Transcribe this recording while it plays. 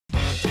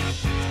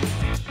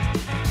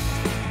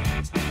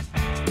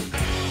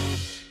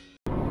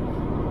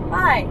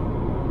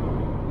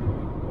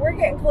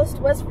getting close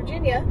to West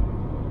Virginia.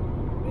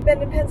 We've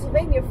been in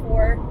Pennsylvania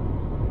for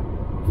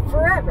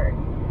forever.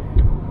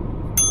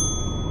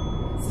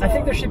 So, I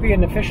think there should be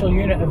an official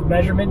unit of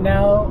measurement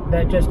now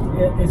that just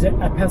is a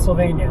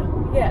Pennsylvania.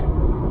 Yeah.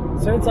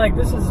 So it's like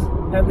this is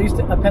at least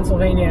a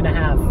Pennsylvania and a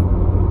half.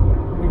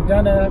 We've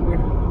done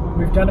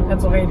a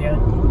Pennsylvania.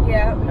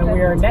 Yeah. And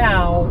we are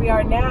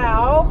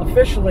now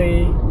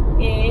officially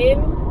in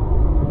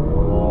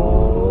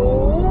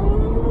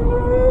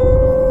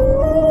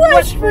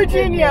West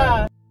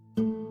Virginia.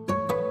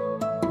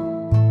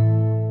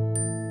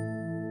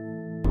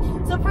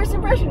 So first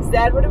impressions,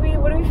 Dad. What do we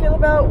feel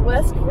about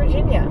West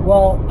Virginia?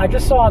 Well, I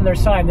just saw on their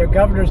sign their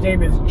governor's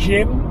name is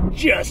Jim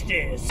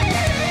Justice.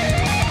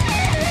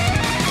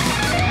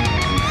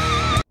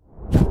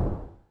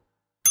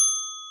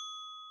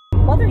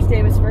 Mother's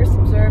Day was first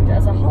observed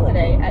as a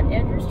holiday at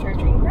Andrew's Church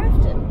in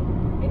Grafton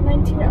in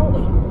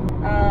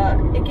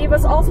 1908. It gave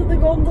us also the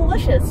Golden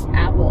Delicious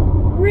apple.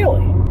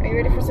 Really? Are you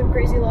ready for some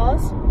crazy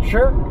laws?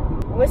 Sure.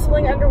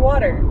 Whistling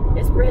underwater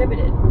is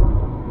prohibited.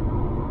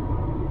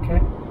 Okay.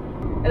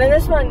 And then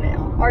this one,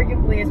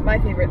 arguably, is my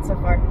favorite so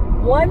far.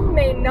 One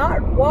may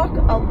not walk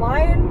a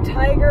lion,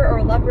 tiger,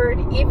 or leopard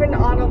even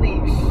on a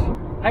leash.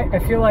 I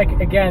feel like,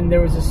 again,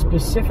 there was a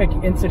specific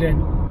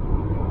incident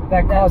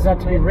that caused that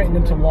to be written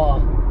into law.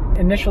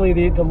 Initially,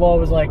 the law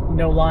was like,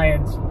 no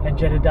lions, and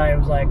Jedediah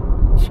was like,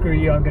 screw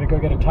you, I'm going to go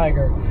get a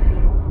tiger.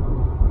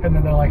 And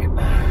then they're like,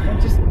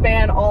 and just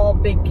ban all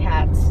big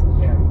cats.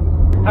 Yeah.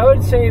 I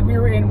would say we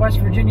were in West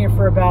Virginia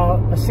for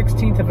about a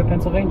 16th of a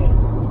Pennsylvania.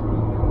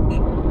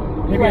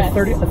 Maybe Yes. a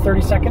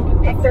 30-second?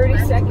 A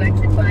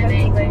 30-second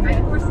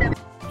Pennsylvania.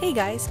 Hey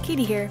guys,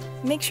 Katie here.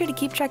 Make sure to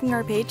keep checking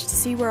our page to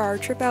see where our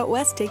trip out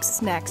west takes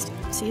us next.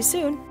 See you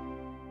soon.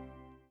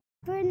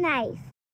 We're nice.